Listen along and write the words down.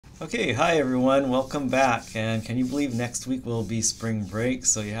Okay, hi everyone, welcome back. And can you believe next week will be spring break?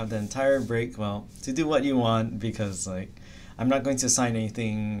 So you have the entire break, well, to do what you want because I'm not going to assign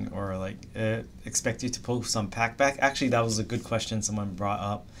anything or expect you to post on Packback. Actually, that was a good question someone brought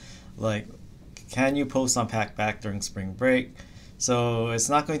up. Like, can you post on Packback during spring break? So it's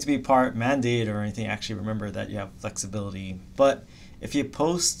not going to be part mandate or anything. Actually, remember that you have flexibility. But if you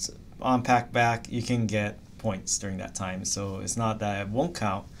post on Packback, you can get points during that time. So it's not that it won't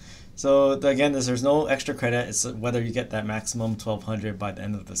count. So again, there's no extra credit. It's whether you get that maximum 1200 by the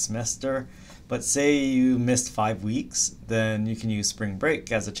end of the semester. But say you missed 5 weeks, then you can use spring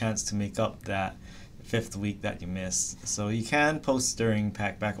break as a chance to make up that 5th week that you missed. So you can post during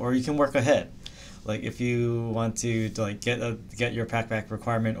Packback, or you can work ahead. Like if you want to get your Packback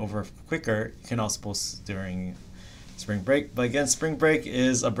requirement over quicker, you can also post during spring break. But again, spring break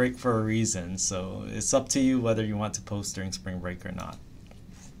is a break for a reason. So it's up to you whether you want to post during spring break or not.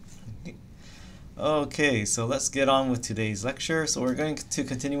 Okay, so let's get on with today's lecture. So we're going to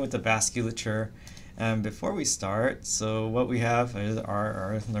continue with the vasculature. And before we start, so what we have is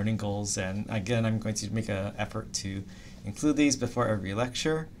our learning goals. And again, I'm going to make an effort to include these before every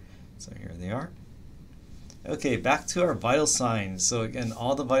lecture. So here they are. Okay, back to our vital signs. So again,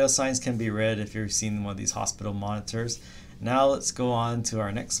 all the vital signs can be read if you've seen one of these hospital monitors. Now let's go on to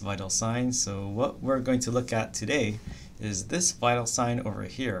our next vital sign. So what we're going to look at today is this vital sign over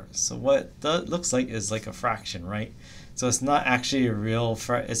here. So what that looks like is like a fraction, right? So it's not actually a real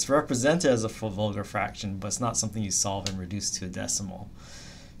it's represented as a full vulgar fraction, but it's not something you solve and reduce to a decimal.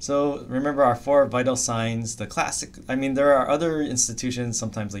 So remember our 4 vital signs, the classic, there are other institutions,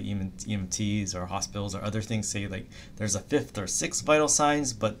 sometimes like EMTs or hospitals or other things say like there's a 5th or 6th vital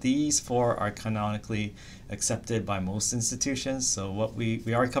signs, but these 4 are canonically accepted by most institutions. So what we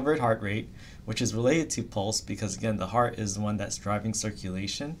already covered heart rate, which is related to pulse because again, the heart is the one that's driving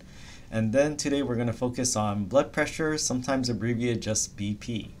circulation. And then today we're going to focus on blood pressure, sometimes abbreviated just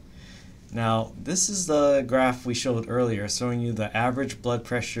BP. Now, this is the graph we showed earlier, showing you the average blood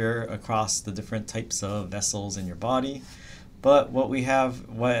pressure across the different types of vessels in your body. But what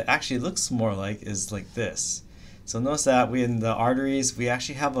it actually looks more like is like this. So notice that in the arteries, we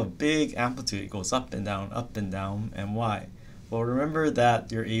actually have a big amplitude. It goes up and down, and why? Well, remember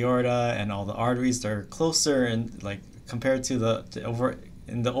that your aorta and all the arteries, they're closer and compared to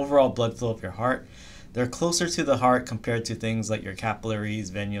in the overall blood flow of your heart. They're closer to the heart compared to things like your capillaries,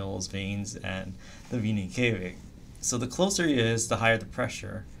 venules, veins, and the vena cava. So the closer it is, the higher the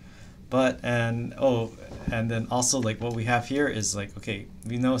pressure. And then also what we have here is okay,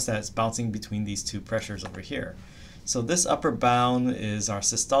 we notice that it's bouncing between these two pressures over here. So this upper bound is our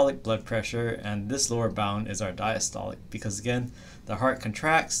systolic blood pressure, and this lower bound is our diastolic, because again, the heart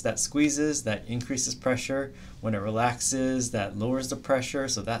contracts, that squeezes, that increases pressure. When it relaxes, that lowers the pressure,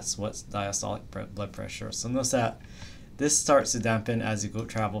 so that's what's diastolic blood pressure. So notice that this starts to dampen as you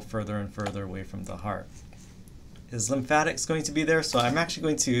travel further and further away from the heart. Is lymphatics going to be there? So I'm actually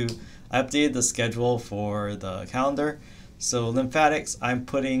going to update the schedule for the calendar. So lymphatics, I'm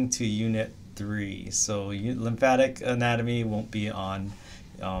putting to unit 3. So lymphatic anatomy won't be on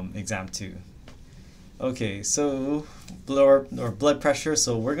exam 2. Okay, so blood pressure.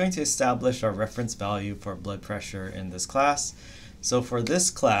 So we're going to establish our reference value for blood pressure in this class. So for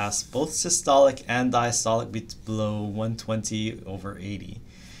this class, both systolic and diastolic be below 120/80.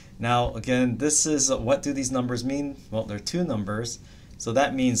 Now again, this is what do these numbers mean? Well, they're 2 numbers. So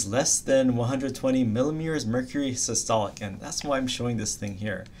that means less than 120 millimeters mercury systolic, and that's why I'm showing this thing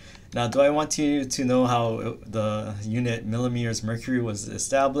here. Now, do I want you to know how the unit millimeters mercury was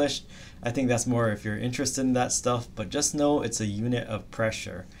established? I think that's more if you're interested in that stuff, but just know it's a unit of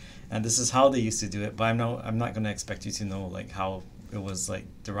pressure. And this is how they used to do it, but I'm not going to expect you to know how it was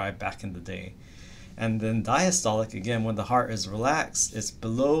derived back in the day. And then diastolic, again, when the heart is relaxed, it's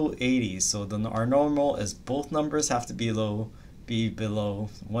below 80. So our normal is both numbers have to be below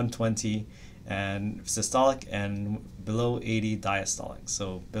 120 and systolic and below 80 diastolic.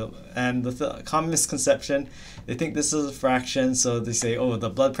 So, and the common misconception, they think this is a fraction, so they say, oh, the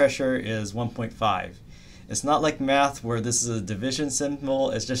blood pressure is 1.5. It's not like math where this is a division symbol,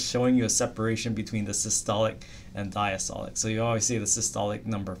 it's just showing you a separation between the systolic and diastolic. So you always say the systolic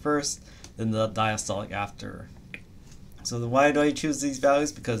number first, then the diastolic after. So why do I choose these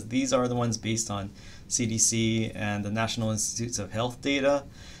values? Because these are the ones based on CDC and the National Institutes of Health data.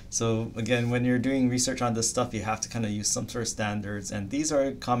 So again, when you're doing research on this stuff, you have to kind of use some sort of standards, and these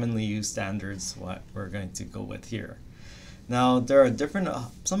are commonly used standards, what we're going to go with here. Now, there are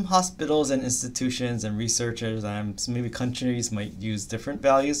some hospitals and institutions and researchers and maybe countries might use different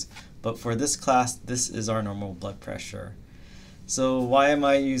values, but for this class, this is our normal blood pressure. So why am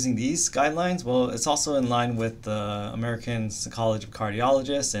I using these guidelines? Well, it's also in line with the American College of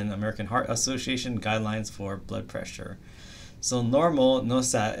Cardiologists and American Heart Association guidelines for blood pressure. So normal,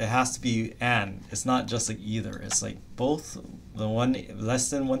 notice that it has to be and. It's not just like either. It's like both the one less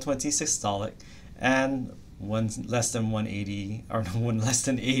than 120 systolic and one less than 180 or one less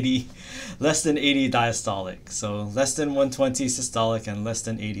than 80 diastolic. So less than 120 systolic and less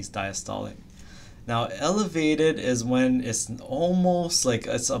than 80 diastolic. Now elevated is when it's almost like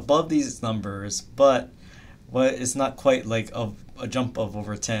it's above these numbers, but it's not quite like a jump of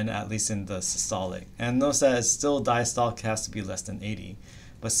over 10, at least in the systolic. And notice that it's still diastolic has to be less than 80.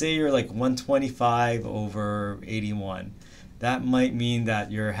 But say you're like 125 over 81. That might mean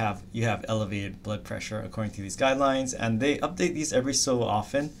that you have elevated blood pressure according to these guidelines, and they update these every so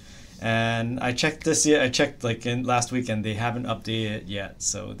often. And I checked this year, I checked like in last week, and they haven't updated it yet.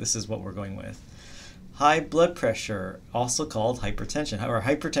 So this is what we're going with. High blood pressure, also called hypertension. However,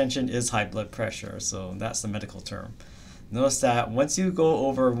 hypertension is high blood pressure, so that's the medical term. Notice that once you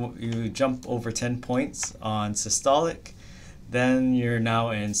jump over 10 points on systolic, then you're now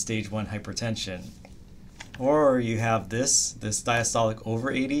in stage 1 hypertension. Or you have this diastolic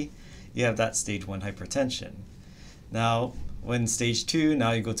over 80, you have that stage 1 hypertension. Now, when stage 2,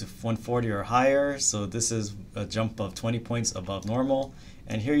 now you go to 140 or higher, so this is a jump of 20 points above normal,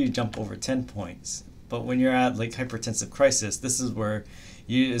 and here you jump over 10 points. But when you're at like hypertensive crisis, this is where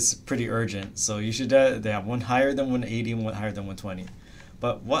it's pretty urgent. So you should they have one higher than 180 and one higher than 120.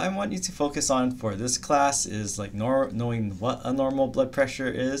 But what I want you to focus on for this class is like knowing what a normal blood pressure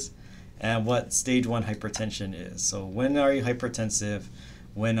is and what stage 1 hypertension is. So when are you hypertensive?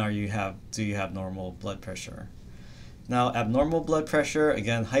 When do you have normal blood pressure? Now abnormal blood pressure,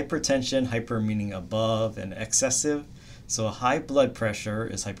 again, hypertension, hyper meaning above, and excessive. So high blood pressure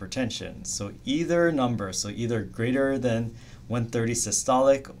is hypertension. So either number, so either greater than 130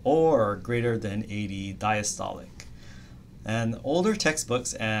 systolic or greater than 80 diastolic. And older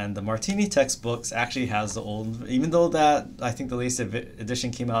textbooks and the Martini textbooks actually has the old, even though that I think the latest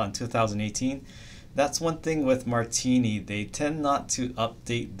edition came out in 2018, that's one thing with Martini, they tend not to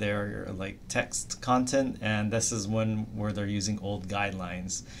update their like text content, and this is where they're using old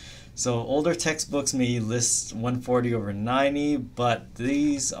guidelines. So older textbooks may list 140 over 90, but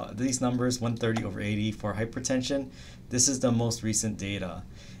these numbers, 130 over 80 for hypertension, this is the most recent data.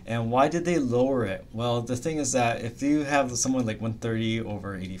 And why did they lower it? Well, the thing is that if you have someone like 130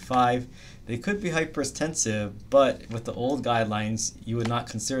 over 85, they could be hypertensive, but with the old guidelines, you would not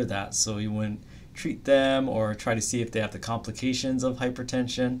consider that. So you wouldn't treat them or try to see if they have the complications of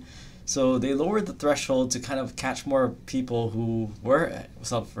hypertension. So they lowered the threshold to kind of catch more people who were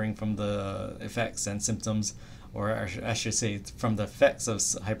suffering from the effects and symptoms, or I should say from the effects of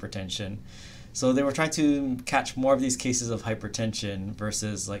hypertension. So they were trying to catch more of these cases of hypertension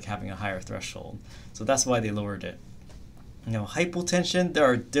versus like having a higher threshold. So that's why they lowered it. Now hypotension, there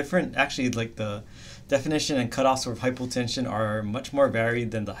are different, actually like the definition and cutoffs for hypotension are much more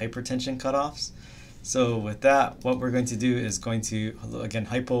varied than the hypertension cutoffs. So with that, what we're going to do is again,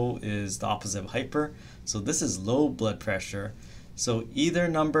 hypo is the opposite of hyper. So this is low blood pressure. So either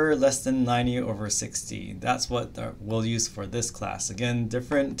number less than 90 over 60, that's what we'll use for this class. Again,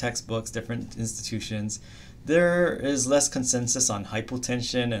 different textbooks, different institutions. There is less consensus on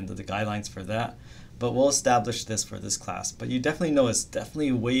hypotension and the guidelines for that, but we'll establish this for this class. But you definitely know it's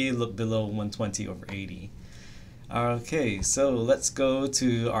definitely way below 120 over 80. Okay, so let's go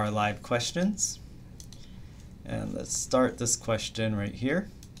to our live questions. And let's start this question right here.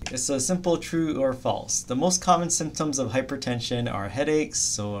 It's a simple true or false. The most common symptoms of hypertension are headaches,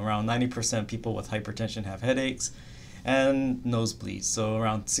 so around 90% of people with hypertension have headaches, and nosebleeds, so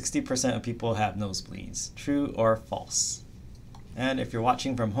around 60% of people have nosebleeds. True or false? And if you're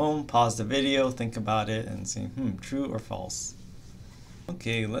watching from home, pause the video, think about it, and see, true or false?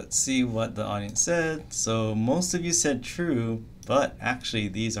 Okay, let's see what the audience said. So most of you said true, but actually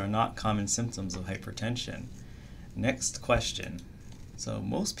these are not common symptoms of hypertension. Next question. So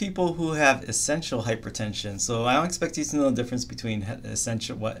most people who have essential hypertension, so I don't expect you to know the difference between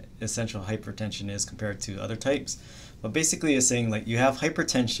what essential hypertension is compared to other types, but basically it's saying like you have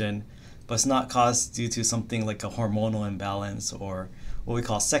hypertension, but it's not caused due to something like a hormonal imbalance or what we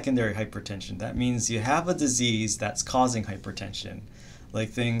call secondary hypertension. That means you have a disease that's causing hypertension, like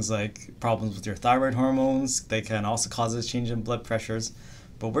things like problems with your thyroid hormones. They can also cause a change in blood pressures,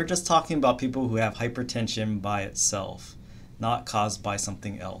 but we're just talking about people who have hypertension by itself, not caused by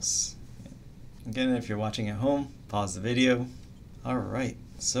something else. Again, if you're watching at home, pause the video. All right,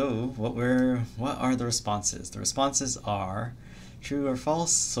 so what are the responses? The responses are True or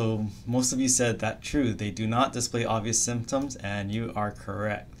false? So most of you said that true. They do not display obvious symptoms, and you are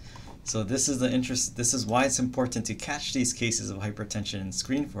correct. So this is why it's important to catch these cases of hypertension and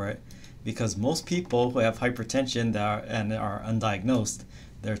screen for it, because most people who have hypertension and are undiagnosed,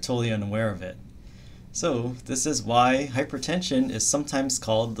 they're totally unaware of it. So this is why hypertension is sometimes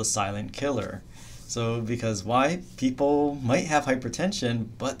called the silent killer. So because why? People might have hypertension,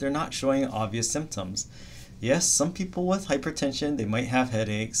 but they're not showing obvious symptoms. Yes, some people with hypertension, they might have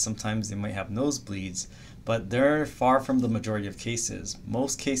headaches, sometimes they might have nosebleeds, but they're far from the majority of cases.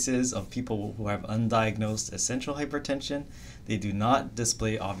 Most cases of people who have undiagnosed essential hypertension, they do not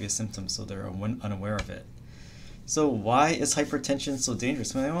display obvious symptoms, so they're unaware of it. So why is hypertension so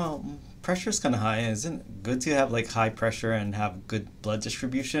dangerous? Well, pressure is kind of high. Isn't it good to have like high pressure and have good blood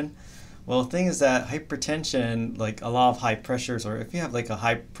distribution? Well, the thing is that hypertension, like a lot of high pressures, or if you have like a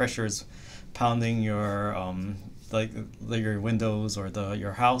high pressures pounding your like your windows or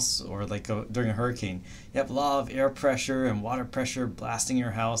your house, or like during a hurricane, you have a lot of air pressure and water pressure blasting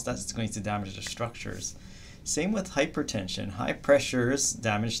your house. That's going to damage the structures. Same with hypertension. High pressures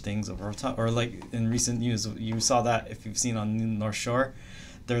damage things over time, or like in recent news, you saw that if you've seen on North Shore,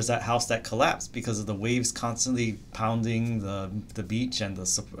 there's that house that collapsed because of the waves constantly pounding the beach and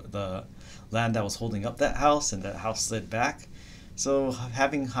the land that was holding up that house, and that house slid back. So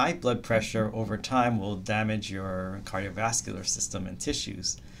having high blood pressure over time will damage your cardiovascular system and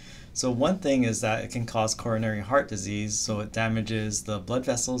tissues. So one thing is that it can cause coronary heart disease, so it damages the blood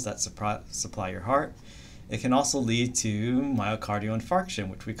vessels that supply your heart. It can also lead to myocardial infarction,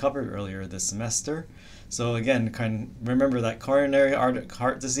 which we covered earlier this semester. So again, remember that coronary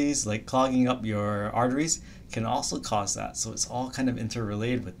heart disease, like clogging up your arteries, can also cause that. So it's all kind of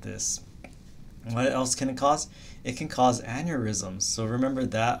interrelated with this. What else can it cause? It can cause aneurysms. So remember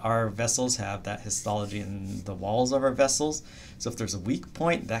that our vessels have that histology in the walls of our vessels. So if there's a weak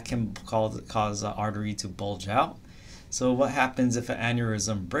point, that can cause an artery to bulge out. So what happens if an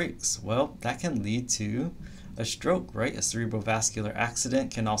aneurysm breaks? Well, that can lead to a stroke, right? A cerebrovascular accident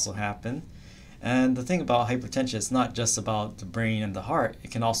can also happen. And the thing about hypertension, it's not just about the brain and the heart.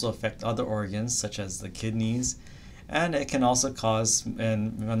 It can also affect other organs, such as the kidneys. And it can also cause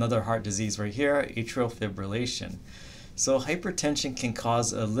another heart disease right here, atrial fibrillation. So hypertension can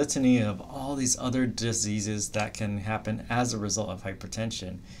cause a litany of all these other diseases that can happen as a result of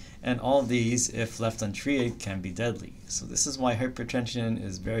hypertension. And all of these, if left untreated, can be deadly. So this is why hypertension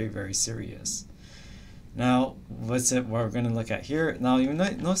is very, very serious. Now, what we're going to look at here? Now, you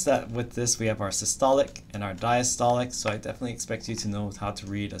notice that with this, we have our systolic and our diastolic. So I definitely expect you to know how to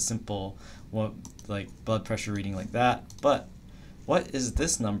read a simple blood pressure reading like that. But what is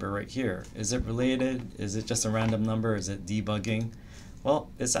this number right here? Is it related? Is it just a random number? Is it debugging? Well,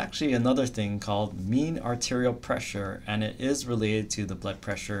 it's actually another thing called mean arterial pressure, and it is related to the blood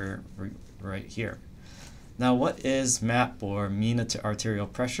pressure right here. Now, what is MAP, or mean arterial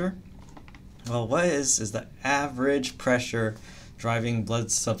pressure? Well, what is the average pressure driving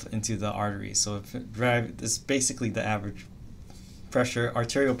blood stuff into the artery. So it's basically the average pressure,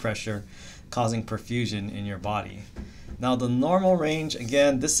 arterial pressure, causing perfusion in your body. Now the normal range,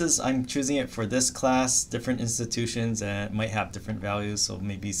 again, I'm choosing it for this class, different institutions, and it might have different values, so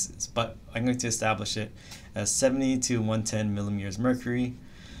maybe, but I'm going to establish it as 70 to 110 millimeters mercury.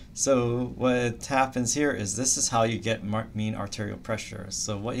 So what happens here is this is how you get mean arterial pressure.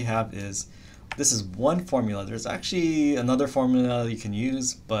 So what you have is, this is one formula. There's actually another formula you can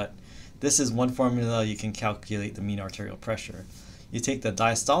use, but this is one formula you can calculate the mean arterial pressure. You take the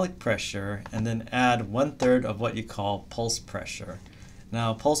diastolic pressure and then add 1/3 of what you call pulse pressure.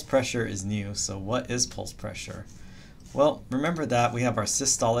 Now pulse pressure is new, so what is pulse pressure? Well, remember that we have our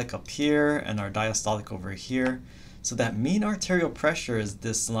systolic up here and our diastolic over here. So that mean arterial pressure is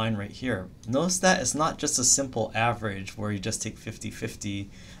this line right here. Notice that it's not just a simple average where you just take 50-50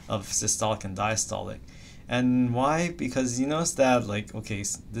 of systolic and diastolic. And why? Because you notice that, like, okay,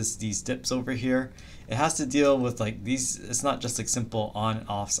 these dips over here, it has to deal with like these. It's not just like simple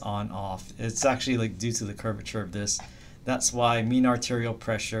on-offs, on-off. It's actually like due to the curvature of this. That's why mean arterial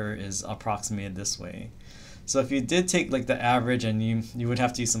pressure is approximated this way. So if you did take like the average, and you would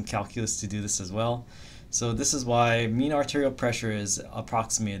have to use some calculus to do this as well. So this is why mean arterial pressure is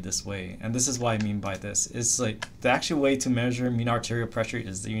approximated this way. And this is what I mean by this. It's like the actual way to measure mean arterial pressure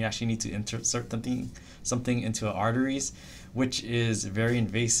is that you actually need to insert something into arteries, which is very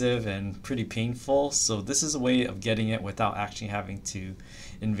invasive and pretty painful. So this is a way of getting it without actually having to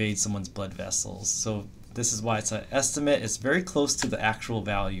invade someone's blood vessels. So this is why it's an estimate. It's very close to the actual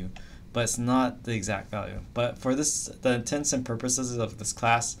value, but it's not the exact value. But for this, the intents and purposes of this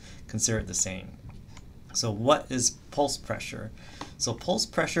class, consider it the same. So what is pulse pressure? So pulse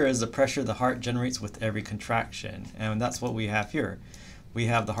pressure is the pressure the heart generates with every contraction, and that's what we have here. We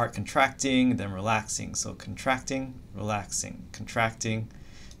have the heart contracting, then relaxing. So contracting, relaxing, contracting.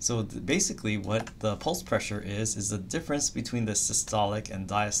 So basically what the pulse pressure is the difference between the systolic and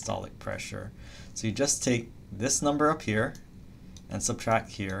diastolic pressure. So you just take this number up here and subtract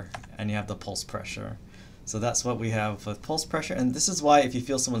here, and you have the pulse pressure. So that's what we have with pulse pressure, and this is why if you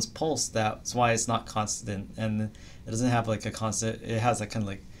feel someone's pulse, that's why it's not constant, and it doesn't have like a constant, it has that kind of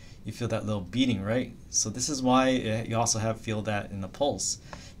like, you feel that little beating, right? So this is why you also feel that in the pulse.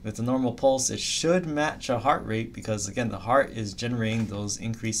 With the normal pulse, it should match a heart rate because again, the heart is generating those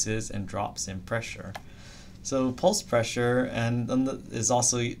increases and drops in pressure. So pulse pressure is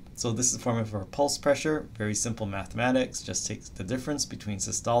also, so this is the formula for pulse pressure, very simple mathematics, just takes the difference between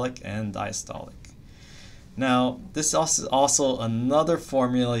systolic and diastolic. Now, this is also another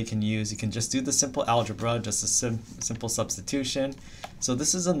formula you can use. You can just do the simple algebra, just a simple substitution. So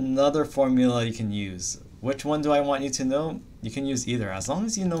this is another formula you can use. Which one do I want you to know? You can use either. As long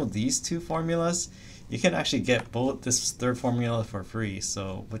as you know these two formulas, you can actually get both this third formula for free.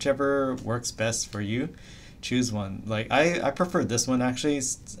 So whichever works best for you, choose one. Like I prefer this one actually,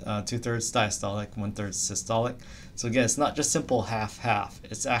 2/3 diastolic, 1/3 systolic. So again, it's not just simple half-half.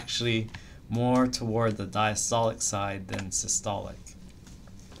 It's actually more toward the diastolic side than systolic.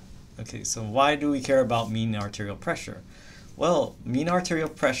 Okay, so why do we care about mean arterial pressure? Well, mean arterial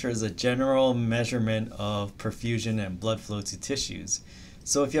pressure is a general measurement of perfusion and blood flow to tissues.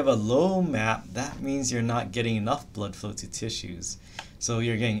 So if you have a low MAP, that means you're not getting enough blood flow to tissues. So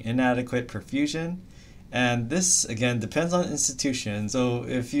you're getting inadequate perfusion. And this, again, depends on institution. So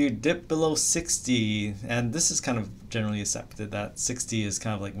if you dip below 60, and this is kind of generally accepted, that 60 is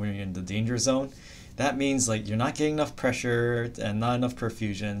kind of like when you're in the danger zone, that means like you're not getting enough pressure and not enough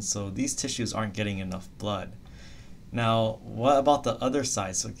perfusion, so these tissues aren't getting enough blood. Now, what about the other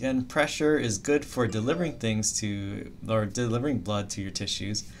side? So again, pressure is good for delivering things to, or delivering blood to your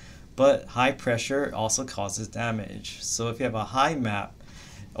tissues, but high pressure also causes damage. So if you have a high MAP,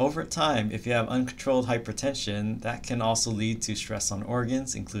 over time, if you have uncontrolled hypertension, that can also lead to stress on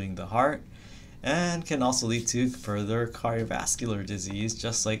organs, including the heart, and can also lead to further cardiovascular disease,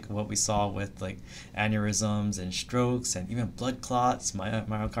 just like what we saw with like aneurysms and strokes and even blood clots,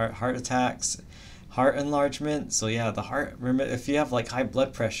 myocardial heart attacks, heart enlargement. So yeah, the heart, remember, if you have like high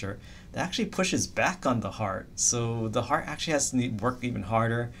blood pressure, that actually pushes back on the heart. So the heart actually has to work even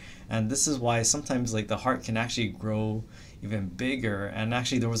harder, and this is why sometimes like the heart can actually grow even bigger. And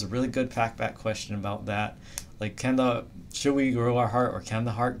actually there was a really good pack-back question about that, like should we grow our heart or can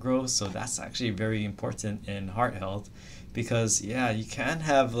the heart grow? So that's actually very important in heart health, because yeah, you can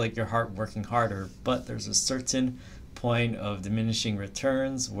have like your heart working harder, but there's a certain point of diminishing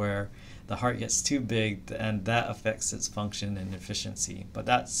returns where the heart gets too big and that affects its function and efficiency. But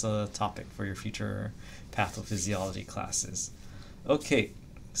that's a topic for your future pathophysiology classes. Okay,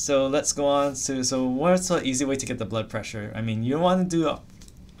 so let's go on to, so what's an easy way to get the blood pressure? I mean, you don't want to do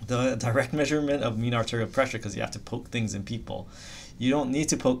the direct measurement of mean arterial pressure because you have to poke things in people. You don't need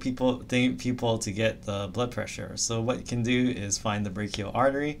to poke people to get the blood pressure. So what you can do is find the brachial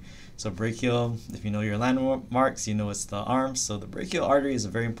artery. So brachial, if you know your landmarks, you know it's the arm. So the brachial artery is a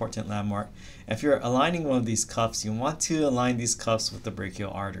very important landmark. If you're aligning one of these cuffs, you want to align these cuffs with the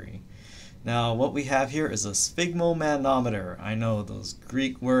brachial artery. Now what we have here is a sphygmomanometer. I know those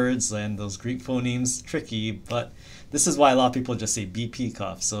Greek words and those Greek phonemes, tricky, but this is why a lot of people just say BP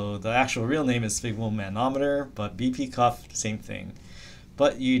cuff. So the actual real name is sphygmomanometer, but BP cuff, same thing.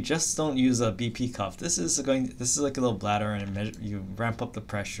 But you just don't use a BP cuff. This is like a little bladder, and you ramp up the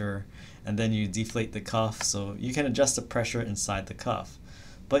pressure, and then you deflate the cuff, so you can adjust the pressure inside the cuff.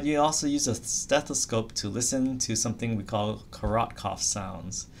 But you also use a stethoscope to listen to something we call Korotkoff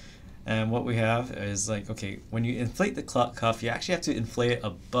sounds. And what we have is like, okay, when you inflate the cuff, you actually have to inflate it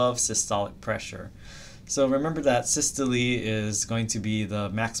above systolic pressure. So remember that systole is going to be the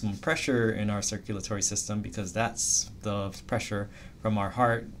maximum pressure in our circulatory system, because that's the pressure from our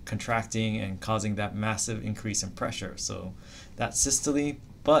heart contracting and causing that massive increase in pressure. So that's systole.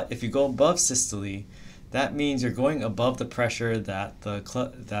 But if you go above systole, that means you're going above the pressure that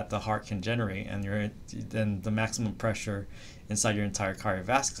the heart can generate, and you're then the maximum pressure inside your entire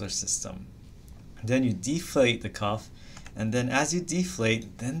cardiovascular system. Then you deflate the cuff, and then as you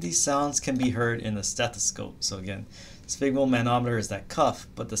deflate, then these sounds can be heard in the stethoscope. So again, sphygmomanometer is that cuff,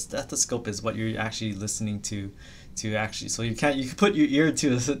 but the stethoscope is what you're actually listening to actually. So you can put your ear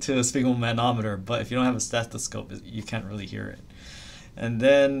to a sphygmomanometer, but if you don't have a stethoscope, you can't really hear it. and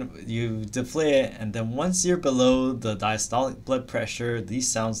then you deflate it, and then once you're below the diastolic blood pressure, these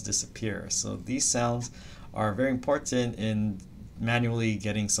sounds disappear. So these sounds are very important in manually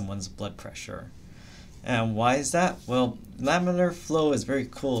getting someone's blood pressure. And why is that? Well, laminar flow is very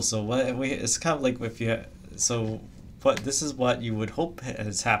cool. So it's kind of like if you this is what you would hope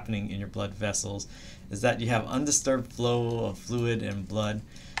is happening in your blood vessels, is that you have undisturbed flow of fluid and blood.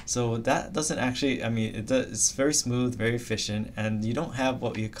 So that doesn't actually, it's very smooth, very efficient, and you don't have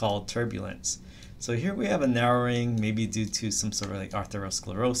what we call turbulence. So here we have a narrowing, maybe due to some sort of like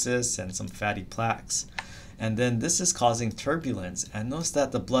atherosclerosis and some fatty plaques. And then this is causing turbulence. And notice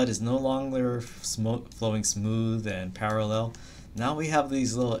that the blood is no longer flowing smooth and parallel. Now we have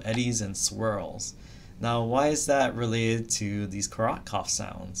these little eddies and swirls. Now, why is that related to these carot cough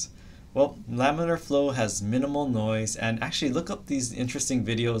sounds? Well, laminar flow has minimal noise, and actually look up these interesting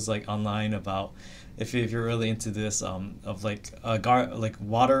videos like online about if you're really into this of like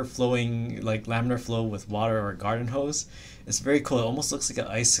water flowing, like laminar flow with water or a garden hose. It's very cool. It almost looks like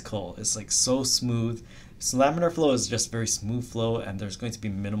an icicle. It's like so smooth. So laminar flow is just very smooth flow, and there's going to be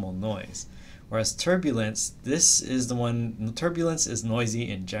minimal noise. Whereas turbulence, turbulence is noisy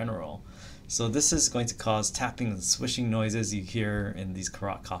in general. So this is going to cause tapping and swishing noises you hear in these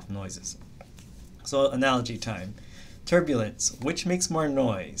carot cough noises. So analogy time. Turbulence, which makes more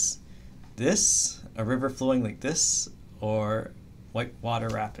noise? This, a river flowing like this, or white water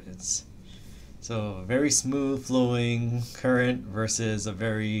rapids? So very smooth flowing current versus a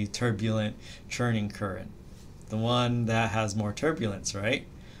very turbulent churning current. The one that has more turbulence, right?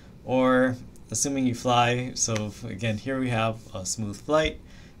 Or assuming you fly, so again, here we have a smooth flight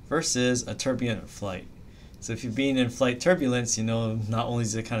versus a turbulent flight. So if you've been in flight turbulence, you know, not only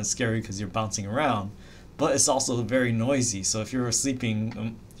is it kind of scary because you're bouncing around, but it's also very noisy. So if you're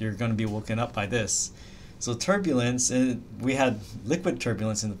sleeping, you're going to be woken up by this. So turbulence, we had liquid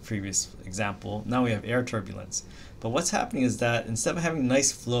turbulence in the previous example. Now we have air turbulence. But what's happening is that instead of having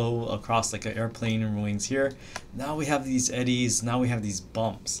nice flow across like an airplane and wings here, now we have these eddies, now we have these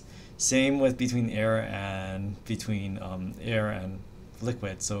bumps. Same with between air and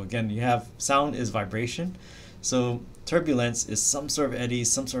liquid. So again, you have sound is vibration. So turbulence is some sort of eddy,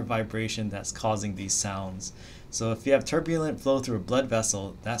 some sort of vibration that's causing these sounds. So if you have turbulent flow through a blood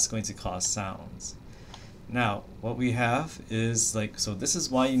vessel, that's going to cause sounds. Now, what we have is so this is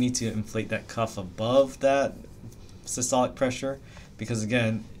why you need to inflate that cuff above that systolic pressure, because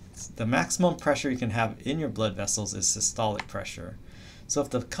again, the maximum pressure you can have in your blood vessels is systolic pressure. So if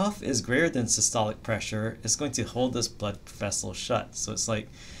the cuff is greater than systolic pressure, it's going to hold this blood vessel shut. So it's like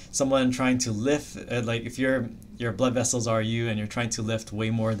someone trying to lift, like if your blood vessels are you and you're trying to lift way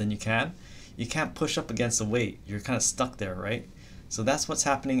more than you can't push up against the weight. You're kind of stuck there, right? So that's what's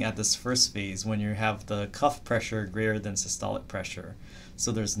happening at this first phase when you have the cuff pressure greater than systolic pressure.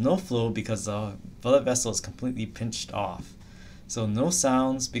 So there's no flow because the blood vessel is completely pinched off. So no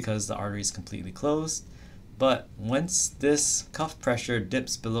sounds because the artery is completely closed. But once this cuff pressure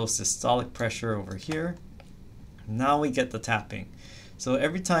dips below systolic pressure over here, now we get the tapping. So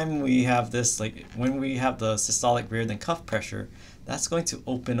every time we have this, like when we have the systolic greater than cuff pressure, that's going to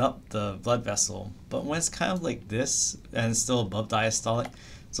open up the blood vessel. But when it's kind of like this and still above diastolic,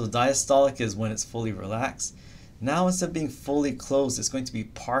 so diastolic is when it's fully relaxed. Now instead of being fully closed, it's going to be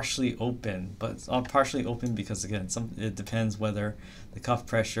partially open. But it's all partially open because again, it depends whether the cuff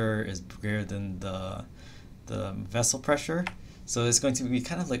pressure is greater than the vessel pressure. So it's going to be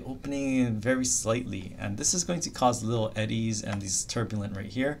kind of like opening very slightly, and this is going to cause little eddies and these turbulent right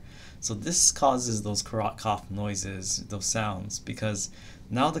here. So this causes those carot cough noises, those sounds, because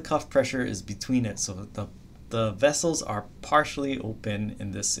now the cuff pressure is between it. So the vessels are partially open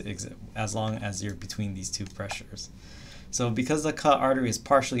in this as long as you're between these two pressures. So because the artery is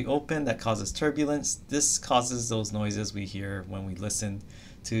partially open, that causes turbulence. This causes those noises we hear when we listen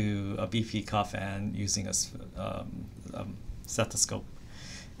to a BP cuff and using a stethoscope.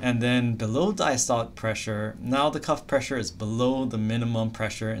 And then below diastolic pressure, now the cuff pressure is below the minimum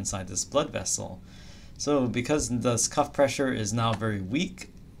pressure inside this blood vessel. So because this cuff pressure is now very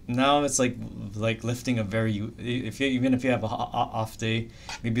weak, now it's like lifting a even if you have a off day,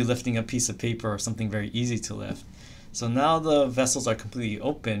 maybe lifting a piece of paper or something very easy to lift. So now the vessels are completely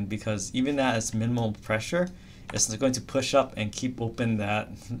open because even at its minimal pressure, it's going to push up and keep open that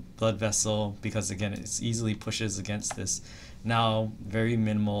blood vessel because again, it easily pushes against this now very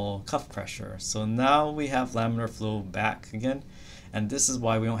minimal cuff pressure. So now we have laminar flow back again, and this is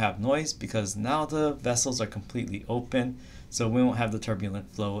why we don't have noise, because now the vessels are completely open, so we won't have the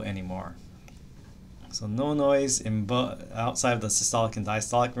turbulent flow anymore. So no noise outside of the systolic and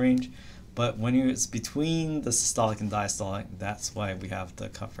diastolic range, But when it's between the systolic and diastolic, that's why we have the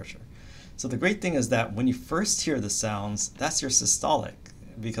cuff pressure. So the great thing is that when you first hear the sounds, that's your systolic.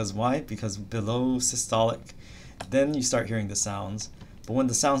 Because why? Because below systolic, then you start hearing the sounds. But when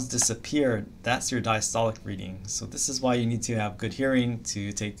the sounds disappear, that's your diastolic reading. So this is why you need to have good hearing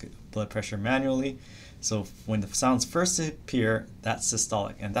to take blood pressure manually. So when the sounds first appear, that's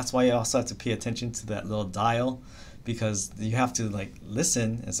systolic. And that's why you also have to pay attention to that little dial, because you have to like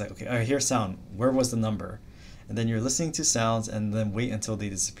listen. It's like, okay, I hear sound. Where was the number? And then you're listening to sounds and then wait until they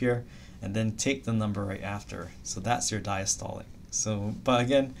disappear and then take the number right after. So that's your diastolic. So, but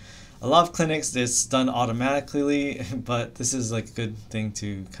again, a lot of clinics, it's done automatically, but this is like a good thing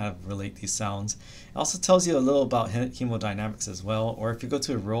to kind of relate these sounds. It also tells you a little about hemodynamics as well. Or if you go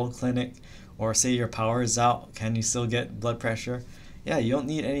to a rural clinic, or say your power is out, can you still get blood pressure? Yeah, you don't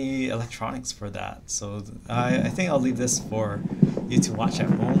need any electronics for that. So I think I'll leave this for you to watch at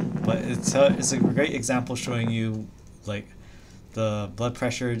home. But it's a great example showing you like the blood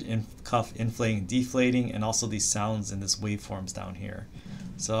pressure in cuff inflating, deflating, and also these sounds in this waveforms down here.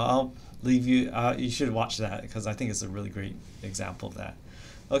 So I'll leave you, you should watch that because I think it's a really great example of that.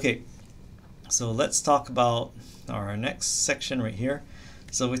 Okay, so let's talk about our next section right here.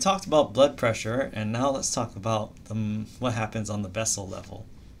 So we talked about blood pressure, and now let's talk about what happens on the vessel level.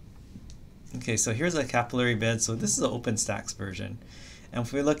 Okay, so here's a capillary bed. So this is an OpenStax version. And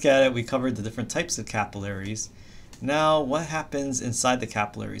if we look at it, we covered the different types of capillaries. Now, what happens inside the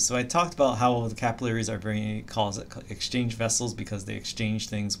capillaries? So I talked about how the capillaries are called exchange vessels because they exchange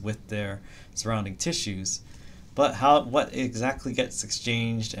things with their surrounding tissues. But what exactly gets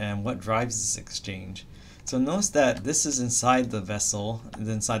exchanged and what drives this exchange? So notice that this is inside the vessel,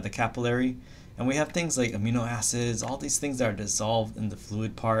 inside the capillary, and we have things like amino acids, all these things that are dissolved in the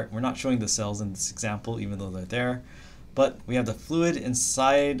fluid part. We're not showing the cells in this example, even though they're there. But we have the fluid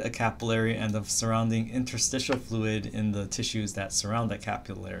inside a capillary and the surrounding interstitial fluid in the tissues that surround that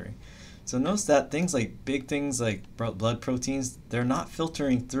capillary. So notice that big things like blood proteins, they're not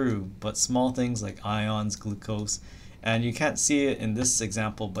filtering through, but small things like ions, glucose, and you can't see it in this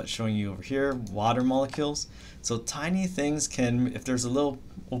example, but showing you over here, water molecules. So tiny things can, if there's a little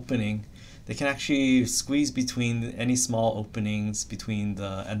opening, they can actually squeeze between any small openings between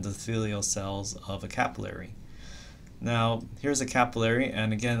the endothelial cells of a capillary. Now, here's a capillary,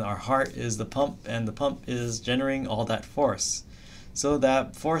 and again, our heart is the pump, and the pump is generating all that force. So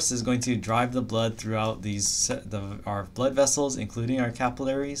that force is going to drive the blood throughout our blood vessels, including our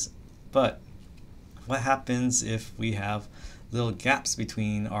capillaries. But what happens if we have little gaps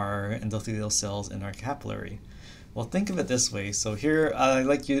between our endothelial cells and our capillary? Well, think of it this way. So here, I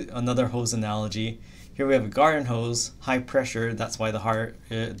like another hose analogy. Here we have a garden hose, high pressure. That's why the heart,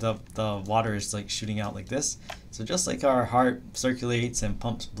 the water is like shooting out like this. So just like our heart circulates and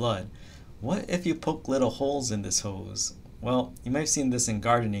pumps blood, what if you poke little holes in this hose? Well, you might have seen this in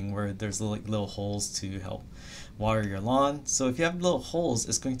gardening where there's little holes to help water your lawn. So if you have little holes,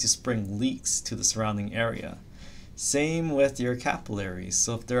 it's going to spring leaks to the surrounding area. Same with your capillaries.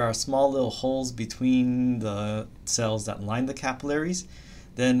 So if there are small little holes between the cells that line the capillaries,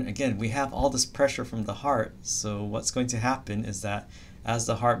 then again, we have all this pressure from the heart. So what's going to happen is that as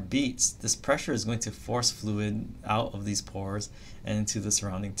the heart beats, this pressure is going to force fluid out of these pores and into the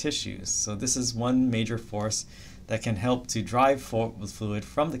surrounding tissues. So this is one major force that can help to drive fluid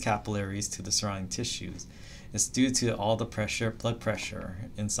from the capillaries to the surrounding tissues. It's due to all the pressure, blood pressure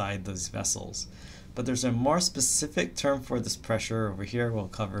inside those vessels. But there's a more specific term for this pressure over here we'll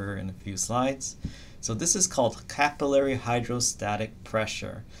cover in a few slides. So this is called capillary hydrostatic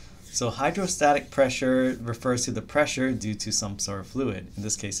pressure. So hydrostatic pressure refers to the pressure due to some sort of fluid. In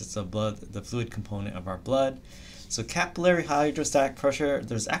this case, it's the fluid component of our blood. So capillary hydrostatic pressure,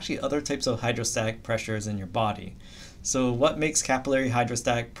 there's actually other types of hydrostatic pressures in your body. So what makes capillary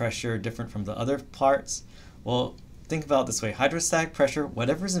hydrostatic pressure different from the other parts? Well, think about it this way. Hydrostatic pressure,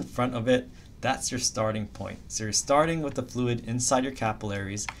 whatever's in front of it, that's your starting point. So you're starting with the fluid inside your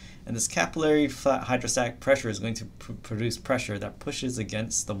capillaries, and this capillary hydrostatic pressure is going to produce pressure that pushes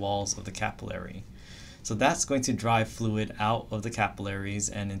against the walls of the capillary. So that's going to drive fluid out of the capillaries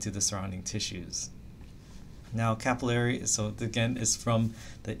and into the surrounding tissues. Now capillary, so again, is from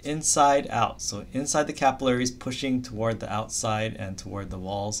the inside out. So inside the capillaries pushing toward the outside and toward the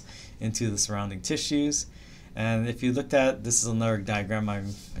walls into the surrounding tissues. And if you looked at, this is another diagram I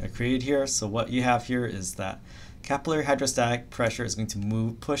created here. So what you have here is that capillary hydrostatic pressure is going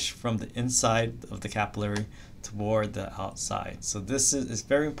to push from the inside of the capillary toward the outside. So this is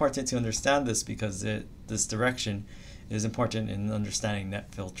very important to understand this because this direction is important in understanding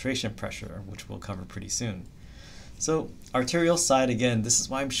net filtration pressure, which we'll cover pretty soon. So arterial side, again, this is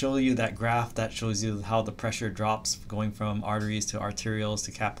why I'm showing you that graph that shows you how the pressure drops going from arteries to arterioles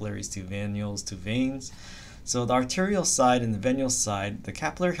to capillaries to venules to veins. So the arterial side and the venule side, the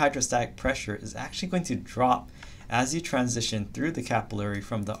capillary hydrostatic pressure is actually going to drop as you transition through the capillary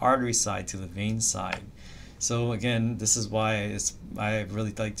from the artery side to the vein side. So again, this is why I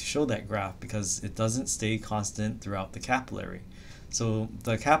really like to show that graph, because it doesn't stay constant throughout the capillary. So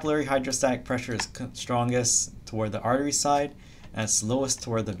the capillary hydrostatic pressure is strongest toward the artery side and slowest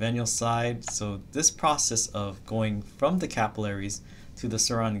toward the venule side. So this process of going from the capillaries to the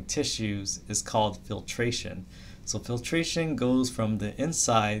surrounding tissues is called filtration. So filtration goes from the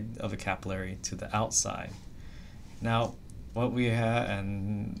inside of a capillary to the outside. Now, what we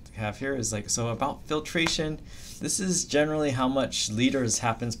have here is so about filtration, this is generally how much liters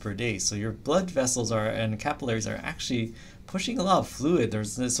happens per day. So your blood vessels and capillaries are actually pushing a lot of fluid.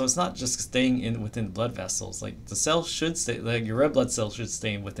 So it's not just staying within blood vessels. Like the cells should stay, like your red blood cells should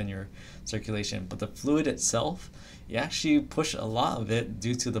stay within your circulation, but the fluid itself, you actually push a lot of it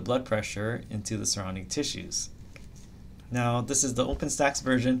due to the blood pressure into the surrounding tissues. Now, this is the OpenStax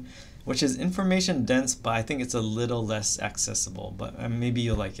version, which is information dense, but I think it's a little less accessible, but maybe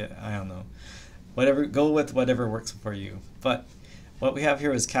you'll like it. I don't know. Whatever, go with whatever works for you. But what we have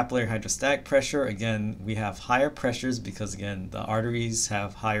here is capillary hydrostatic pressure. Again, we have higher pressures because, again, the arteries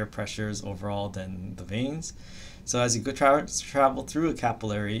have higher pressures overall than the veins. So as you go travel through a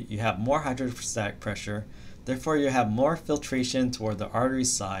capillary, you have more hydrostatic pressure. Therefore, you have more filtration toward the artery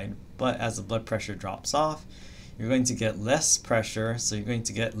side, but as the blood pressure drops off, you're going to get less pressure, so you're going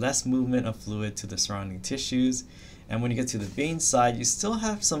to get less movement of fluid to the surrounding tissues. And when you get to the vein side, you still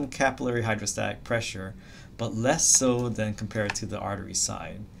have some capillary hydrostatic pressure, but less so than compared to the artery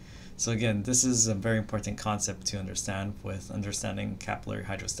side. So again, this is a very important concept to understand with understanding capillary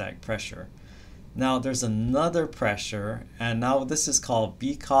hydrostatic pressure. Now there's another pressure, and now this is called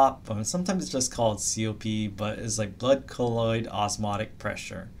BCOP, sometimes it's just called COP, but it's like blood colloid osmotic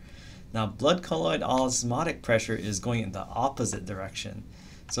pressure. Now, blood colloid osmotic pressure is going in the opposite direction.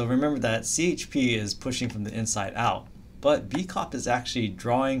 So remember that CHP is pushing from the inside out, but BCOP is actually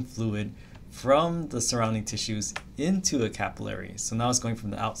drawing fluid from the surrounding tissues into a capillary. So now it's going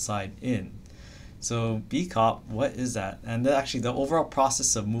from the outside in. So BCOP, what is that? And actually the overall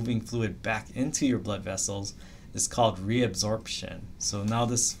process of moving fluid back into your blood vessels is called reabsorption. So now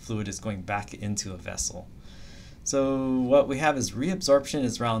this fluid is going back into a vessel. So what we have is reabsorption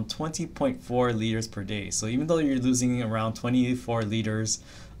is around 20.4 liters per day. So even though you're losing around 24 liters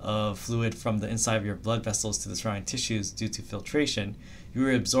of fluid from the inside of your blood vessels to the surrounding tissues due to filtration, you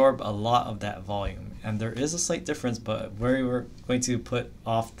reabsorb a lot of that volume. And there is a slight difference, but we're going to put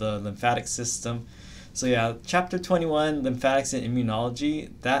off the lymphatic system. So yeah, chapter 21, lymphatics and immunology,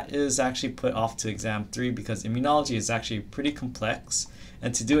 that is actually put off to exam 3 because immunology is actually pretty complex.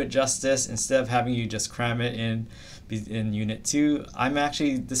 And to do it justice, instead of having you just cram it in Unit 2,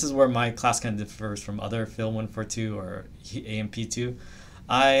 this is where my class kind of differs from other PHYL 142 or AMP2.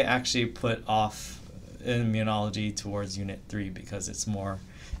 I actually put off immunology towards Unit 3 because it's more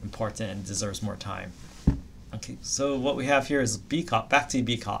important and deserves more time. Okay, so what we have here is BCOP, back to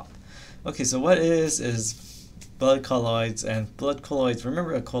BCOP. Okay, so what is blood colloids, and blood colloids,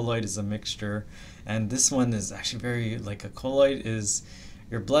 remember a colloid is a mixture, and this one is actually very, like a colloid is,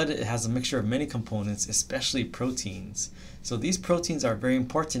 your blood has a mixture of many components, especially proteins. So these proteins are very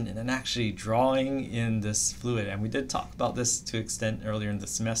important in actually drawing in this fluid, and we did talk about this to extent earlier in the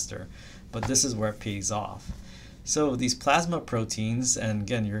semester, but this is where it pays off. So these plasma proteins, and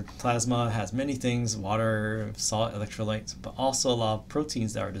again, your plasma has many things, water, salt, electrolytes, but also a lot of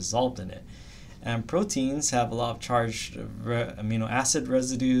proteins that are dissolved in it. And proteins have a lot of charged amino acid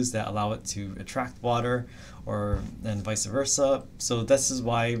residues that allow it to attract water, and vice versa. So this is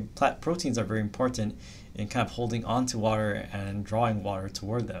why proteins are very important in kind of holding on to water and drawing water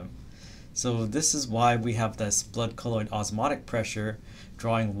toward them. So this is why we have this blood colloid osmotic pressure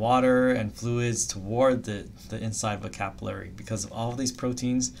drawing water and fluids toward the inside of a capillary, because of all of these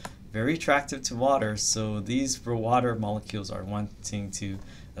proteins, very attractive to water, so these water molecules are wanting to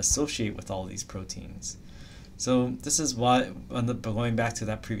associate with all these proteins. So this is why, going back to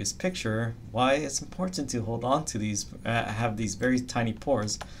that previous picture, why it's important to hold on to these, have these very tiny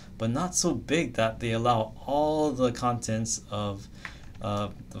pores, but not so big that they allow all the contents of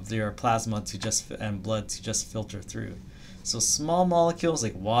your plasma and blood to just filter through. So small molecules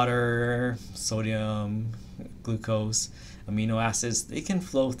like water, sodium, glucose, amino acids, they can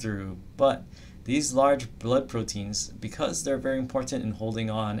flow through, but these large blood proteins, because they're very important in holding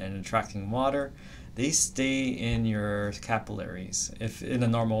on and attracting water, they stay in your capillaries if in a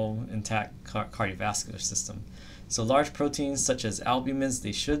normal intact cardiovascular system. So large proteins such as albumins,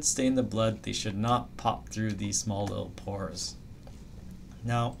 they should stay in the blood. They should not pop through these small little pores.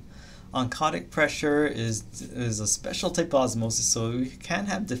 Now, oncotic pressure is a special type of osmosis, so you can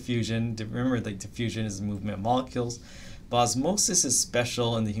have diffusion. Remember, like, diffusion is the movement of molecules, but osmosis is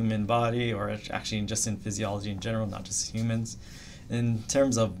special in the human body, or actually just in physiology in general, not just humans, in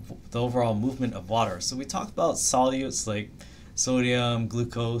terms of the overall movement of water. So we talked about solutes like sodium,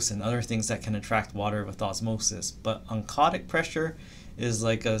 glucose, and other things that can attract water with osmosis, but oncotic pressure is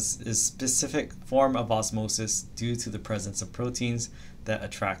like a specific form of osmosis due to the presence of proteins that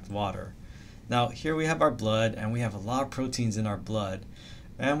attract water. Now here we have our blood, and we have a lot of proteins in our blood,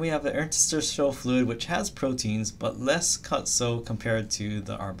 and we have the interstitial fluid, which has proteins but less so compared to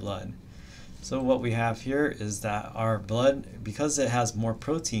our blood. So what we have here is that our blood, because it has more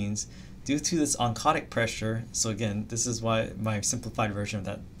proteins, due to this oncotic pressure, so again, this is why my simplified version of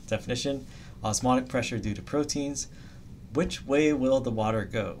that definition, osmotic pressure due to proteins, which way will the water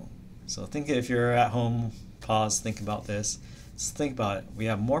go? So think, if you're at home, pause, think about this. So think about it. We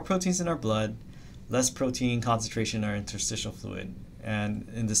have more proteins in our blood, less protein concentration in our interstitial fluid. And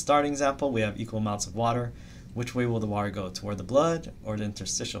in the starting example, we have equal amounts of water. Which way will the water go? Toward the blood or the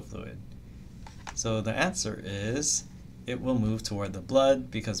interstitial fluid? So the answer is it will move toward the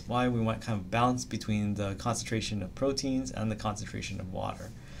blood, because why? We want kind of balance between the concentration of proteins and the concentration of water.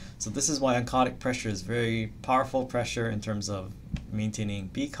 So this is why oncotic pressure is very powerful pressure in terms of maintaining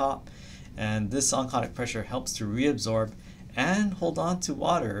BCOP, and this oncotic pressure helps to reabsorb and hold on to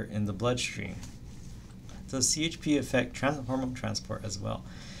water in the bloodstream. So CHP affect hormone transport as well.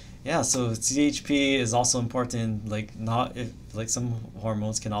 Yeah, so CHP is also important. Like some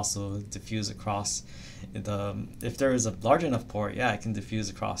hormones can also diffuse across if there is a large enough pore, yeah, it can diffuse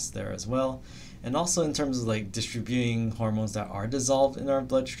across there as well. And also in terms of like distributing hormones that are dissolved in our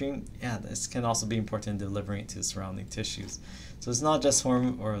bloodstream, yeah, this can also be important in delivering it to the surrounding tissues. So it's not just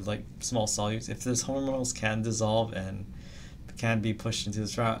hormone or like small solutes. If those hormones can dissolve and can be pushed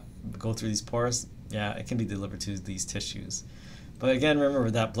into go through these pores, yeah, it can be delivered to these tissues. But again, remember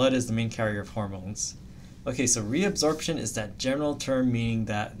that blood is the main carrier of hormones. Okay, so reabsorption is that general term meaning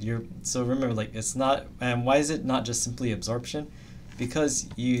that so remember, like, it's not, and why is it not just simply absorption? Because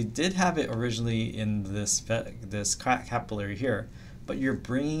you did have it originally in this capillary here, but you're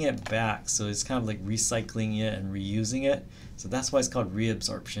bringing it back, so it's kind of like recycling it and reusing it. So that's why it's called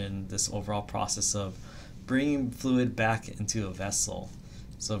reabsorption, this overall process of bringing fluid back into a vessel.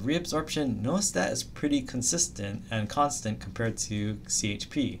 So reabsorption, notice that is pretty consistent and constant compared to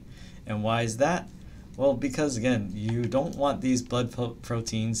CHP. And why is that? Well, because again, you don't want these blood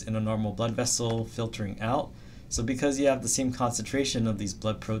proteins in a normal blood vessel filtering out. So because you have the same concentration of these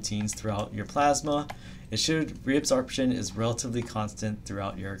blood proteins throughout your plasma, reabsorption is relatively constant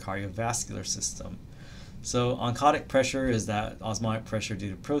throughout your cardiovascular system. So oncotic pressure is that osmotic pressure due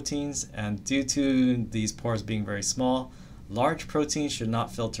to proteins, and due to these pores being very small, large proteins should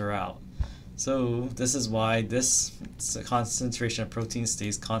not filter out. So this is why this concentration of protein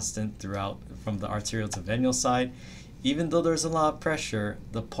stays constant throughout from the arterial to venular side. Even though there's a lot of pressure,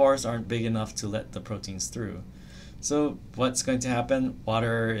 the pores aren't big enough to let the proteins through. So what's going to happen?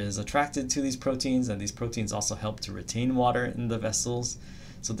 Water is attracted to these proteins, and these proteins also help to retain water in the vessels.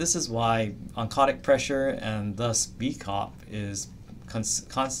 So this is why oncotic pressure and thus BCOP is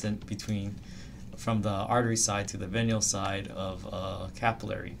constant from the artery side to the venular side of a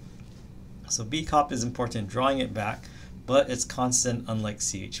capillary. So BCOP is important in drawing it back, but it's constant unlike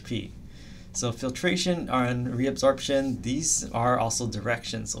CHP. So filtration and reabsorption, these are also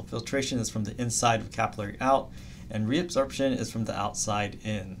directions. So filtration is from the inside of capillary out, and reabsorption is from the outside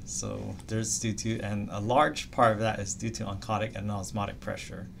in. So and a large part of that is due to oncotic and osmotic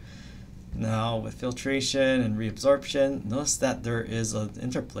pressure. Now with filtration and reabsorption, notice that there is an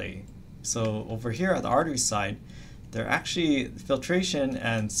interplay. So over here at the artery side, filtration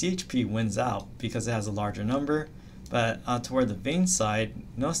and CHP wins out because it has a larger number, but toward the vein side,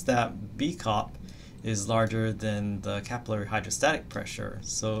 notice that BCOP is larger than the capillary hydrostatic pressure.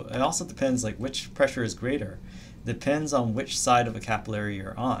 So it also depends like which pressure is greater. It depends on which side of a capillary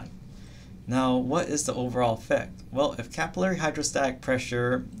you're on. Now, what is the overall effect? Well, if capillary hydrostatic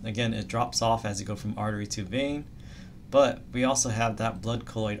pressure, again, it drops off as you go from artery to vein, but we also have that blood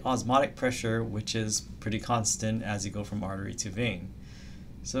colloid osmotic pressure, which is pretty constant as you go from artery to vein.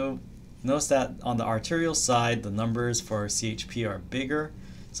 So notice that on the arterial side, the numbers for CHP are bigger.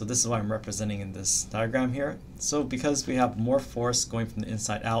 So this is what I'm representing in this diagram here. So because we have more force going from the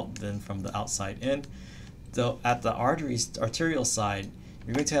inside out than from the outside in, though at the arterial side,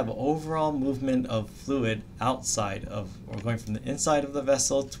 you're going to have an overall movement of fluid outside or going from the inside of the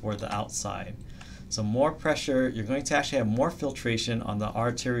vessel toward the outside. So more pressure, you're going to actually have more filtration on the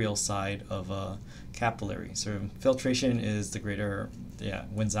arterial side of a capillary. So filtration is the greater,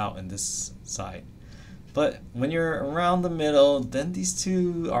 wins out in this side. But when you're around the middle, then these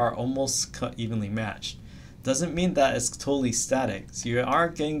two are almost evenly matched. Doesn't mean that it's totally static. So you are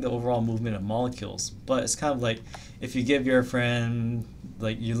getting the overall movement of molecules, but it's kind of like if you give your friend,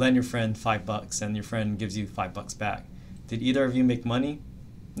 like you lend your friend $5 and your friend gives you $5 back. Did either of you make money?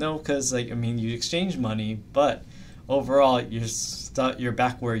 No, because you exchange money, but overall you're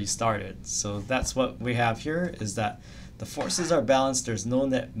back where you started. So that's what we have here, is that the forces are balanced. There's no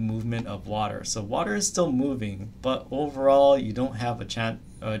net movement of water. So water is still moving, but overall you don't have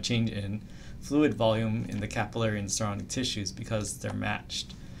a change in fluid volume in the capillary and surrounding tissues because they're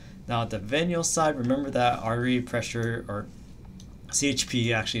matched. Now at the venual side, remember that artery pressure, or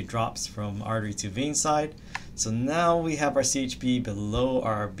CHP, actually drops from artery to vein side. So now we have our CHP below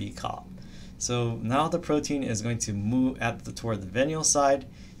our BCOP. So now the protein is going to move toward the venual side,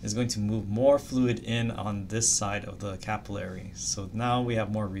 is going to move more fluid in on this side of the capillary. So now we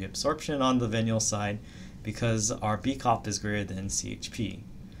have more reabsorption on the venual side because our BCOP is greater than CHP.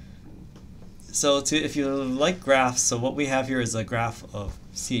 So if you like graphs, so what we have here is a graph of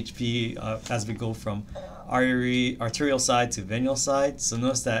CHP as we go from arterial side to venual side. So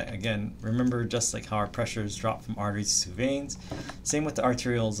notice that, again, remember just like how our pressures drop from arteries to veins, same with the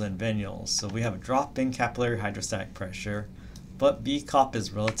arterioles and venules. So we have a drop in capillary hydrostatic pressure, but BCOP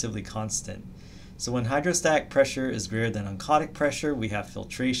is relatively constant. So when hydrostatic pressure is greater than oncotic pressure, we have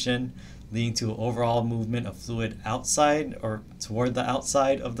filtration, leading to overall movement of fluid outside or toward the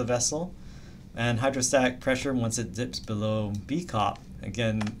outside of the vessel. And hydrostatic pressure, once it dips below BCOP,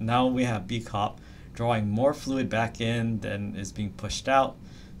 again, now we have BCOP drawing more fluid back in than is being pushed out.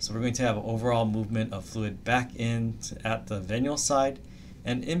 So we're going to have an overall movement of fluid back in at the venual side.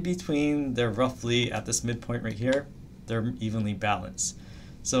 And in between, they're roughly at this midpoint right here, they're evenly balanced.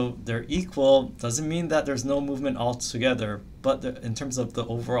 So they're equal, doesn't mean that there's no movement altogether, but in terms of the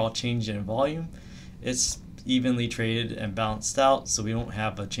overall change in volume, it's evenly traded and balanced out, so we don't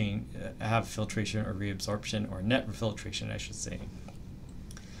have have filtration or reabsorption, or net filtration, I should say.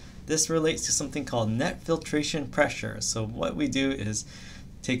 This relates to something called net filtration pressure. So what we do is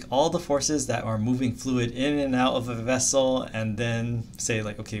take all the forces that are moving fluid in and out of a vessel and then say,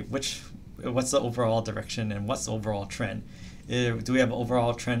 like, okay, what's the overall direction and what's the overall trend? Do we have an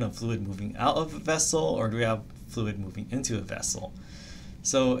overall trend of fluid moving out of a vessel, or do we have fluid moving into a vessel?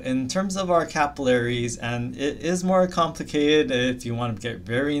 So in terms of our capillaries, and it is more complicated if you want to get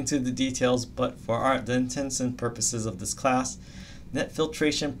very into the details, but for the intents and purposes of this class, net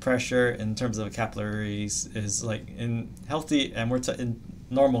filtration pressure in terms of capillaries is like in healthy, and we're in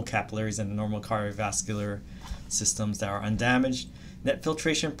normal capillaries and normal cardiovascular systems that are undamaged. Net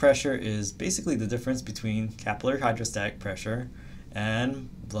filtration pressure is basically the difference between capillary hydrostatic pressure and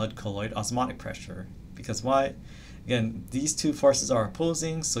blood colloid osmotic pressure. Because why? Again, these two forces are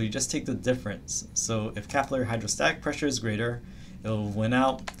opposing, so you just take the difference. So if capillary hydrostatic pressure is greater, it will win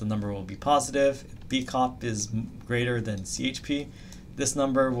out, the number will be positive. If BCOP is greater than CHP, this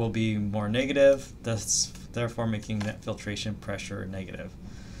number will be more negative, thus therefore making net filtration pressure negative.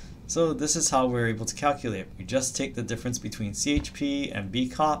 So this is how we're able to calculate. We just take the difference between CHP and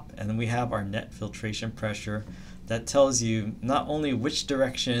BCOP, and then we have our net filtration pressure that tells you not only which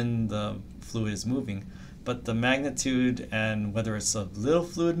direction the fluid is moving, but the magnitude and whether it's a little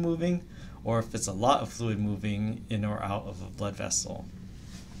fluid moving or if it's a lot of fluid moving in or out of a blood vessel.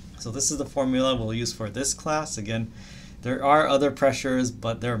 So this is the formula we'll use for this class. Again, there are other pressures,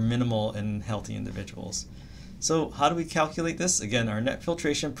 but they're minimal in healthy individuals. So how do we calculate this? Again, our net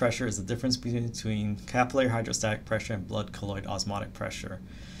filtration pressure is the difference between capillary hydrostatic pressure and blood colloid osmotic pressure.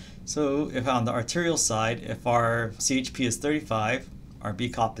 So if on the arterial side, if our CHP is 35, our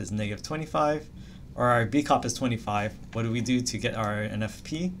BCOP is negative 25, or our BCOP is 25, what do we do to get our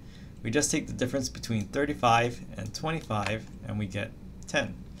NFP? We just take the difference between 35 and 25 and we get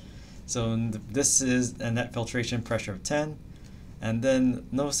 10. So this is a net filtration pressure of 10. And then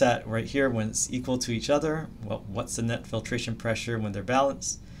notice that right here, when it's equal to each other, well, what's the net filtration pressure when they're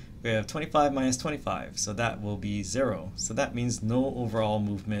balanced? We have 25 minus 25, so that will be 0. So that means no overall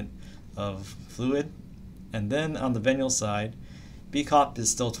movement of fluid. And then on the venual side, BCOP is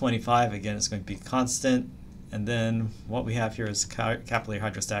still 25. Again, it's going to be constant. And then what we have here is capillary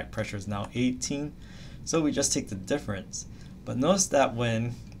hydrostatic pressure is now 18. So we just take the difference. But notice that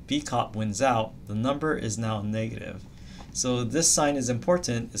when BCOP wins out, the number is now negative. So this sign is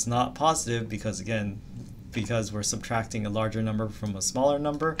important. It's not positive because, again, because we're subtracting a larger number from a smaller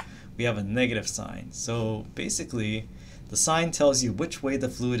number, we have a negative sign. So basically, The sign tells you which way the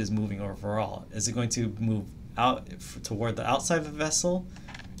fluid is moving overall. Is it going to move out toward the outside of the vessel?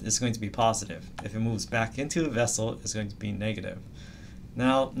 It's going to be positive. If it moves back into the vessel, it's going to be negative.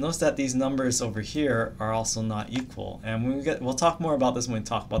 Now, notice that these numbers over here are also not equal. And we'll talk more about this when we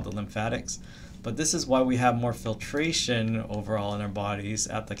talk about the lymphatics. But this is why we have more filtration overall in our bodies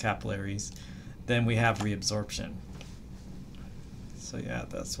at the capillaries than we have reabsorption. So yeah,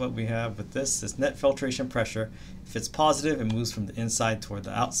 that's what we have with this net filtration pressure. If it's positive, it moves from the inside toward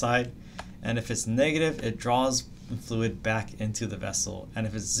the outside. And if it's negative, it draws fluid back into the vessel. And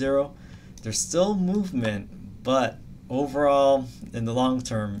if it's zero, there's still movement, but overall, in the long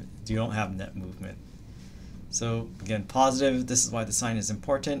term, you don't have net movement. So again, positive, this is why the sign is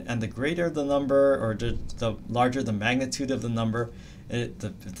important. And the greater the number, or the larger the magnitude of the number, if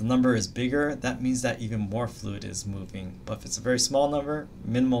the number is bigger, that means that even more fluid is moving. But if it's a very small number,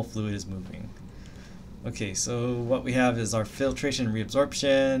 minimal fluid is moving. Okay, so what we have is our filtration and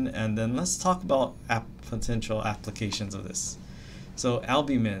reabsorption, and then let's talk about potential applications of this. So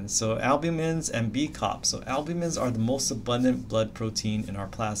albumins and B-COP. So albumins are the most abundant blood protein in our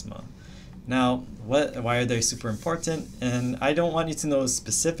plasma. Now, why are they super important? And I don't want you to know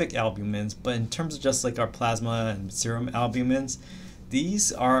specific albumins, but in terms of just like our plasma and serum albumins,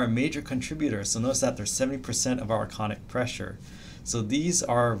 these are a major contributor. So notice that they're 70% of our oncotic pressure. So these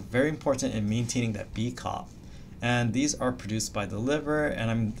are very important in maintaining that B-COP. And these are produced by the liver,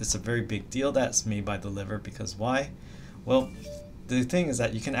 and it's a very big deal that's made by the liver, because why? Well, the thing is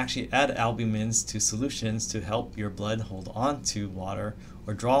that you can actually add albumins to solutions to help your blood hold on to water,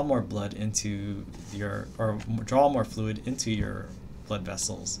 or draw more blood into draw more fluid into your blood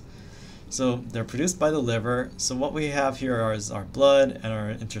vessels. So they're produced by the liver. So what we have here is our blood and our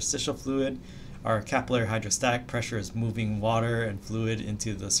interstitial fluid. Our capillary hydrostatic pressure is moving water and fluid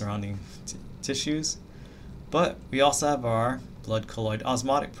into the surrounding tissues. But we also have our blood colloid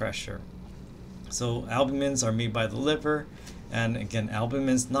osmotic pressure. So albumins are made by the liver, and again,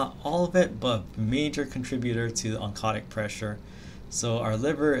 albumins, not all of it, but a major contributor to the oncotic pressure. So our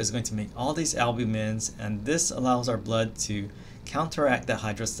liver is going to make all these albumins, and this allows our blood to counteract that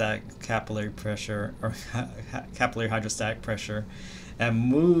hydrostatic capillary pressure, or capillary hydrostatic pressure, and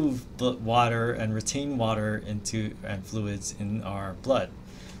move water and retain water into and fluids in our blood.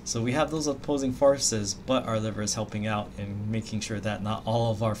 So we have those opposing forces, but our liver is helping out in making sure that not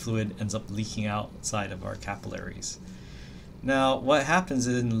all of our fluid ends up leaking outside of our capillaries. Now, what happens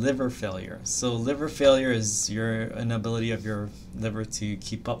in liver failure? So liver failure is your inability of your liver to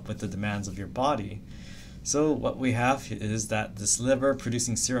keep up with the demands of your body. So what we have is that this liver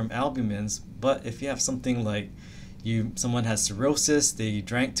producing serum albumins, but if you have something like someone has cirrhosis, they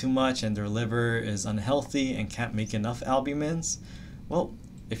drank too much and their liver is unhealthy and can't make enough albumins, well,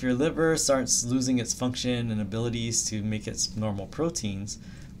 if your liver starts losing its function and abilities to make its normal proteins,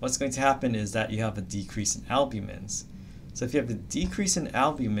 what's going to happen is that you have a decrease in albumins. So if you have a decrease in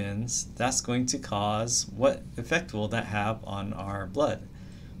albumins, that's going to cause, what effect will that have on our blood?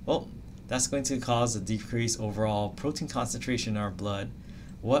 Well, that's going to cause a decrease overall protein concentration in our blood.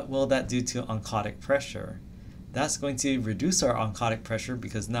 What will that do to oncotic pressure? That's going to reduce our oncotic pressure,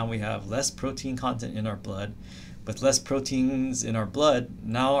 because now we have less protein content in our blood. With less proteins in our blood,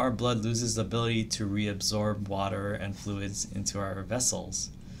 now our blood loses the ability to reabsorb water and fluids into our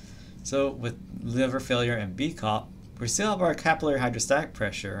vessels. So with liver failure and B-COP, we still have our capillary hydrostatic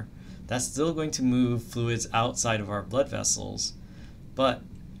pressure. That's still going to move fluids outside of our blood vessels. But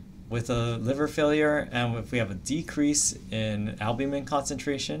with a liver failure, and if we have a decrease in albumin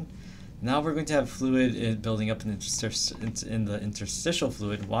concentration, now we're going to have fluid building up in the interstitial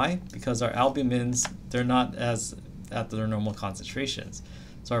fluid. Why? Because our albumins, they're not as at their normal concentrations.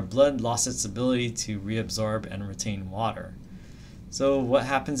 So our blood lost its ability to reabsorb and retain water. So what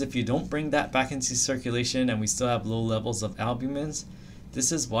happens if you don't bring that back into circulation and we still have low levels of albumins?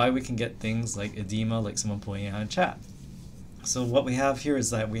 This is why we can get things like edema, like someone pointing out in chat. So what we have here is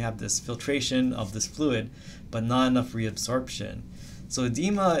that we have this filtration of this fluid, but not enough reabsorption. So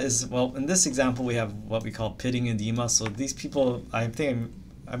edema is, well, in this example, we have what we call pitting edema. So these people, I think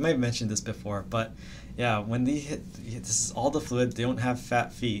I might have mentioned this before, but yeah, when they hit, this is all the fluid, they don't have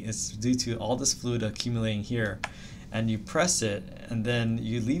fat feet. It's due to all this fluid accumulating here. And you press it, and then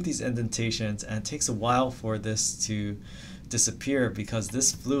you leave these indentations, and it takes a while for this to disappear, because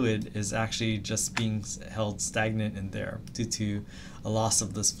this fluid is actually just being held stagnant in there due to a loss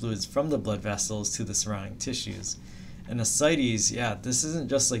of those fluids from the blood vessels to the surrounding tissues. And ascites, yeah, this isn't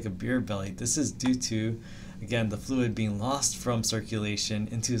just like a beer belly. This is due to, again, the fluid being lost from circulation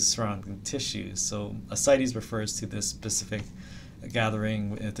into the surrounding tissues. So ascites refers to this specific gathering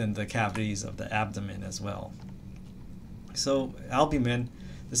within the cavities of the abdomen as well. So albumin,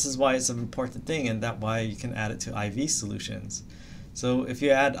 this is why it's an important thing, and that's why you can add it to IV solutions. So if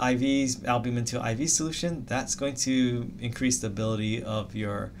you add albumin to IV solution, that's going to increase the ability of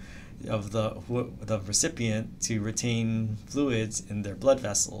the recipient to retain fluids in their blood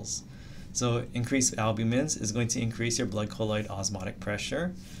vessels. So increased albumins is going to increase your blood colloid osmotic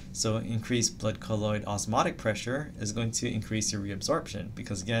pressure. So increased blood colloid osmotic pressure is going to increase your reabsorption,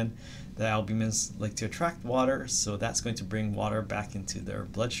 because again, the albumins like to attract water, so that's going to bring water back into their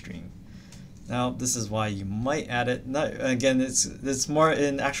bloodstream. Now, this is why you might add it. Again, it's more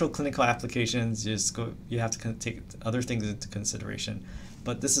in actual clinical applications. You have to take other things into consideration.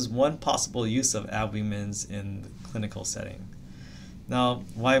 But this is one possible use of albumins in the clinical setting. Now,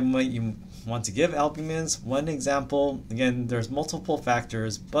 why might you want to give albumins? One example, again, there's multiple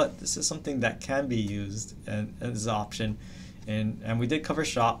factors, but this is something that can be used and as an option. And we did cover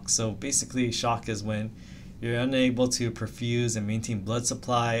shock. So basically, shock is when you're unable to perfuse and maintain blood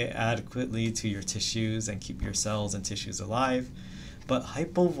supply adequately to your tissues and keep your cells and tissues alive. But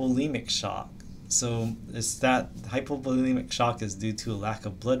hypovolemic shock, so it's that hypovolemic shock is due to a lack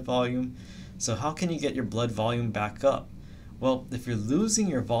of blood volume. So how can you get your blood volume back up? Well, if you're losing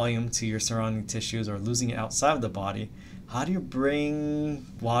your volume to your surrounding tissues or losing it outside of the body, how do you bring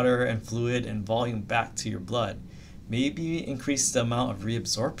water and fluid and volume back to your blood? Maybe increase the amount of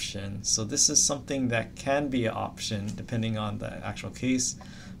reabsorption. So this is something that can be an option depending on the actual case,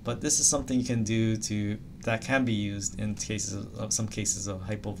 but this is something you can do that can be used in some cases of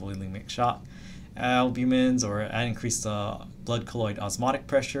hypovolemic shock. Albumins or increase the blood colloid osmotic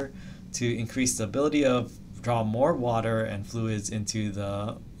pressure to increase the ability of draw more water and fluids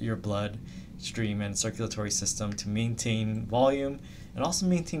into your blood stream and circulatory system to maintain volume and also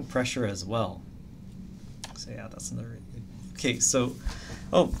maintain pressure as well. So yeah, that's another. Okay, so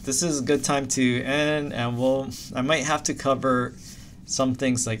this is a good time to end, and I might have to cover some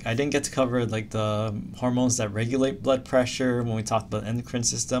things. Like I didn't get to cover like the hormones that regulate blood pressure when we talked about the endocrine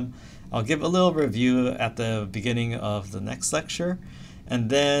system. I'll give a little review at the beginning of the next lecture,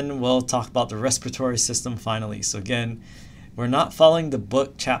 and then we'll talk about the respiratory system finally. So again, we're not following the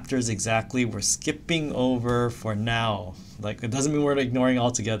book chapters exactly. We're skipping over for now. Like it doesn't mean we're ignoring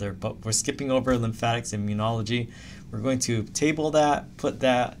altogether, but we're skipping over lymphatics and immunology. We're going to table that, put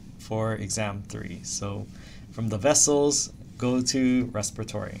that for exam 3. So from the vessels, go to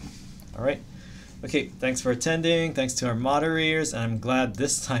respiratory. All right. Okay, thanks for attending. Thanks to our moderators. And I'm glad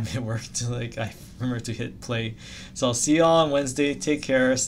this time it worked. Like I remember to hit play. So I'll see you all on Wednesday. Take care.